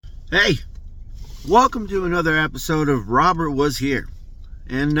Hey, welcome to another episode of Robert Was Here.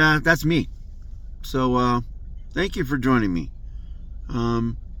 And that's me. So, thank you for joining me.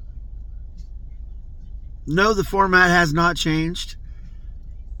 No, the format has not changed.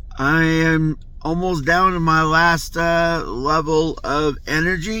 I am almost down to my last level of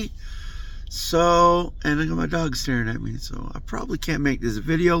energy. So, and I got my dog staring at me, so I probably can't make this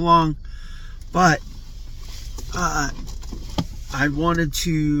video long. But I wanted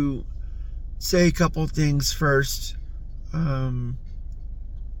to say a couple things first. The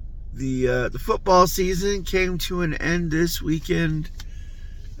football season came to an end this weekend.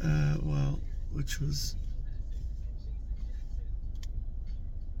 Which was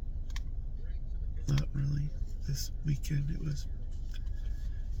not really this weekend. It was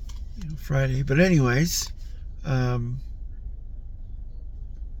Friday. But anyways,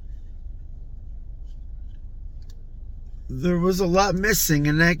 there was a lot missing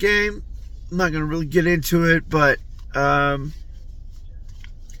in that game. I'm not going to really get into it, but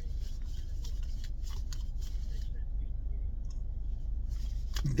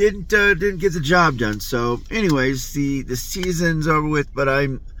didn't get the job done. So anyways, the season's over with, but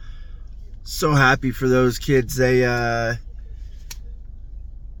I'm so happy for those kids. They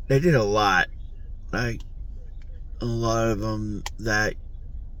did a lot. Like a lot of them that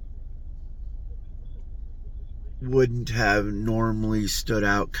wouldn't have normally stood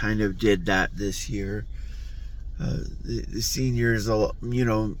out kind of did that this year. The seniors, I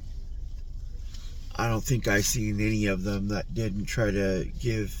don't think I've seen any of them that didn't try to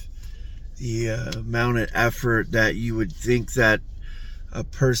give the amount of effort that you would think that a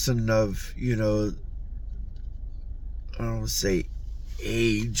person of, I don't want to say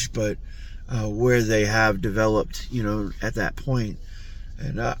age, but where they have developed, at that point.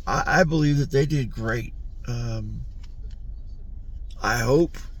 And I believe that they did great. I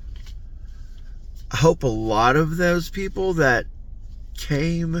hope a lot of those people that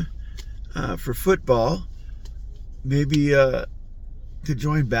came for football maybe could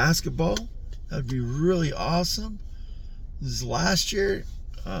join basketball. That'd be really awesome. This last year,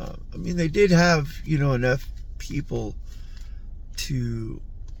 they did have enough people to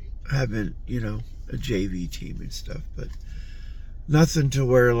have a JV team and stuff, but nothing to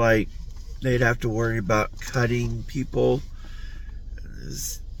where like they'd have to worry about cutting people.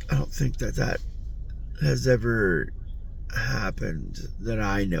 I don't think that has ever happened that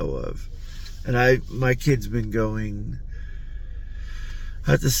I know of. And my kid's been going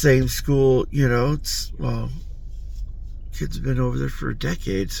at the same school, kids have been over there for a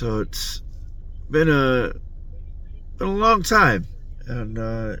decade, so it's been a long time, and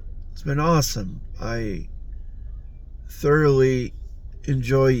it's been awesome. I thoroughly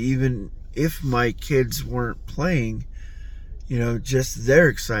enjoy, even if my kids weren't playing, just their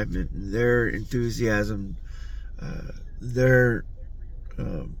excitement, their enthusiasm, their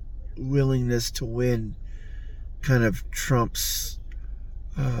willingness to win kind of trumps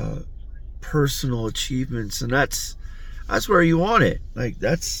personal achievements. And that's where you want it. Like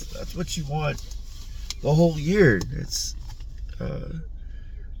that's what you want the whole year. It's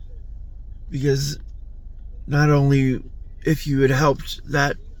because not only if you had helped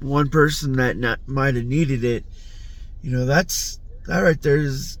that one person that might have needed it, that right there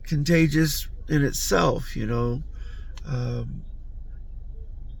is contagious in itself.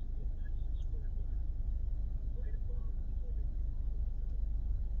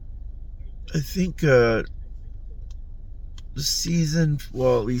 I think the season,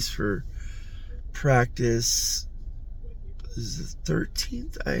 well, at least for practice, is the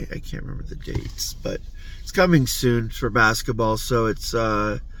 13th. I can't remember the dates, but it's coming soon for basketball. So it's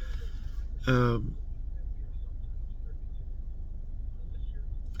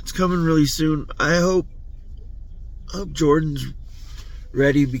it's coming really soon. I hope Jordan's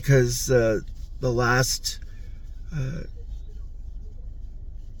ready, because the last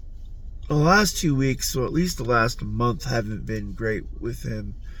 2 weeks, or at least the last month, haven't been great with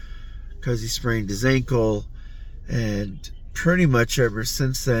him because he sprained his ankle, and pretty much ever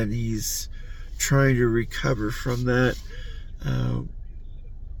since then he's trying to recover from that.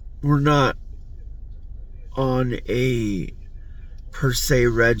 We're not on a per se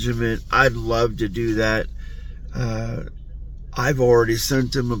regimen. I'd love to do that. I've already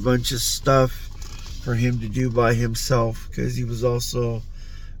sent him a bunch of stuff for him to do by himself, because he was also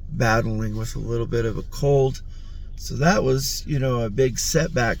battling with a little bit of a cold. So that was, a big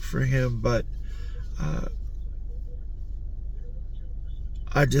setback for him. But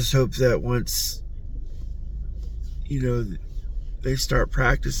I just hope that once, they start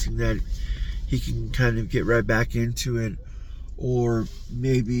practicing, that he can kind of get right back into it. or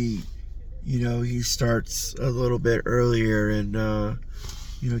maybe, he starts a little bit earlier and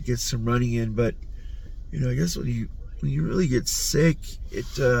gets some running in. But I guess when you really get sick, it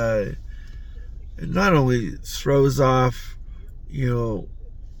not only throws off the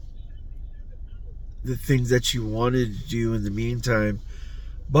things that you wanted to do in the meantime,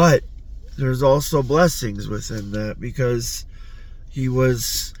 but there's also blessings within that, because he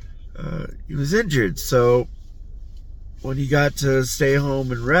was injured. So when he got to stay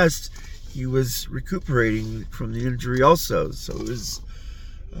home and rest, he was recuperating from the injury also. So it was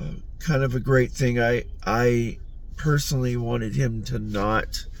kind of a great thing. I personally wanted him to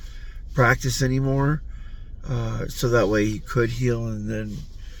not practice anymore, so that way he could heal, and then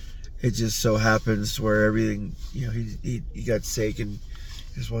it just so happens where everything, he got sick and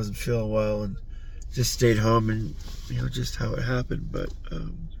just wasn't feeling well and just stayed home, and just how it happened. But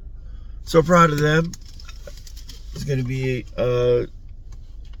so proud of them. It's going to be I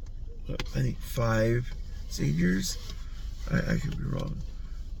think 5 seniors, I could be wrong,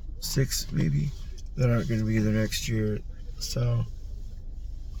 6 maybe, that aren't going to be there next year. So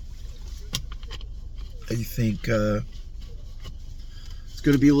I think it's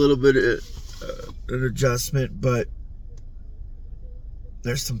going to be a little bit of an adjustment, but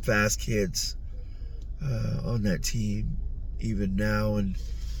there's some fast kids on that team even now, and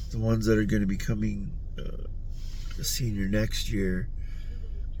the ones that are going to be coming a senior next year,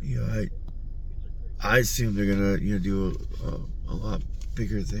 I assume they're going to do a lot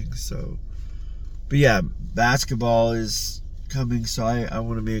bigger things. So, but yeah, basketball is coming, so I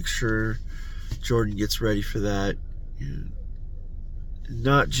want to make sure Jordan gets ready for that.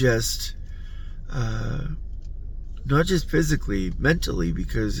 Not just physically, mentally,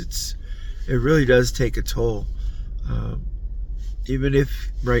 because it really does take a toll. Even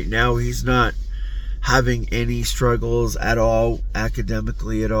if right now he's not having any struggles at all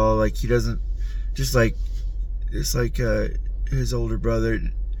academically at all, like he doesn't, just like his older brother,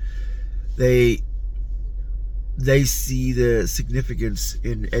 they see the significance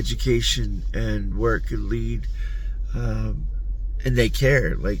in education and where it could lead, and they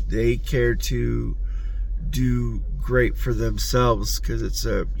care to do great for themselves, because it's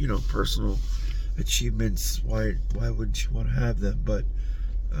a personal achievements. Why wouldn't you want to have them? But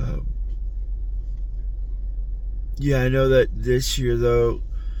yeah, I know that this year, though,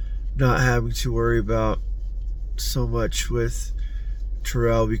 not having to worry about so much with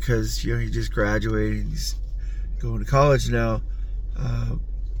Terrell, because he just graduated, he's going to college now.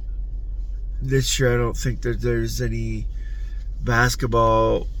 This year I don't think that there's any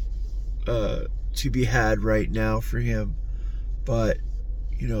basketball to be had right now for him, but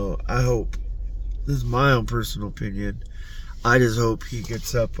I hope, this is my own personal opinion, I just hope he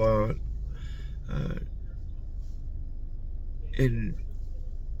gets up on and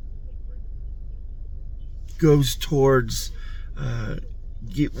goes towards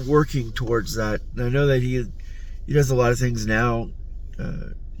working towards that. And I know that he does a lot of things now,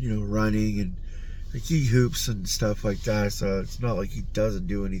 running, and like he hoops and stuff like that, so it's not like he doesn't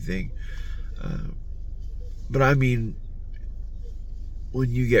do anything. But I mean, when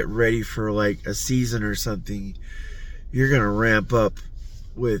you get ready for like a season or something, you're gonna ramp up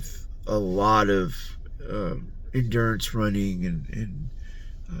with a lot of endurance running and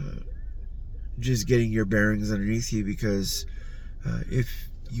just getting your bearings underneath you, because if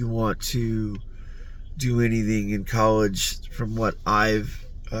you want to do anything in college, from what I've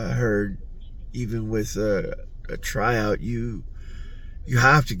heard, even with a tryout, you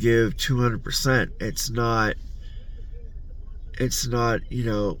have to give 200%. It's not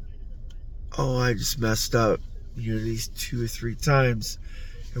oh, I just messed up these 2 or 3 times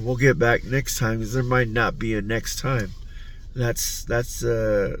and we'll get back next time, because there might not be a next time. That's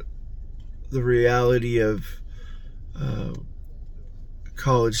the reality of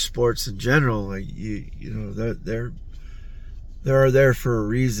college sports in general. Like they're there for a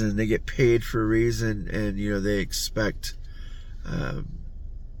reason. They get paid for a reason, and they expect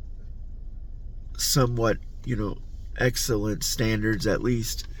somewhat excellent standards at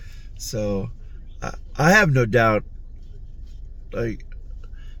least. So I have no doubt, like,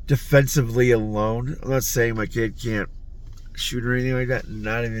 defensively alone, I'm not saying my kid can't shoot or anything like that,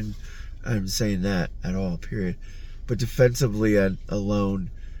 not even I'm saying that at all, period, but defensively alone,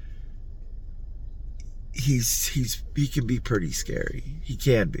 he can be pretty scary. He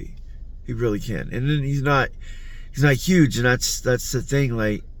can be, he really can. And then he's not huge, and that's the thing.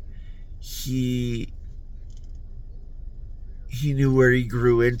 Like, he knew where he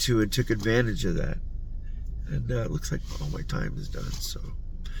grew into and took advantage of that. And it looks like all my time is done. So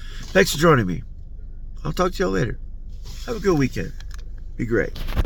thanks for joining me. I'll talk to y'all later. Have a good weekend. Be great.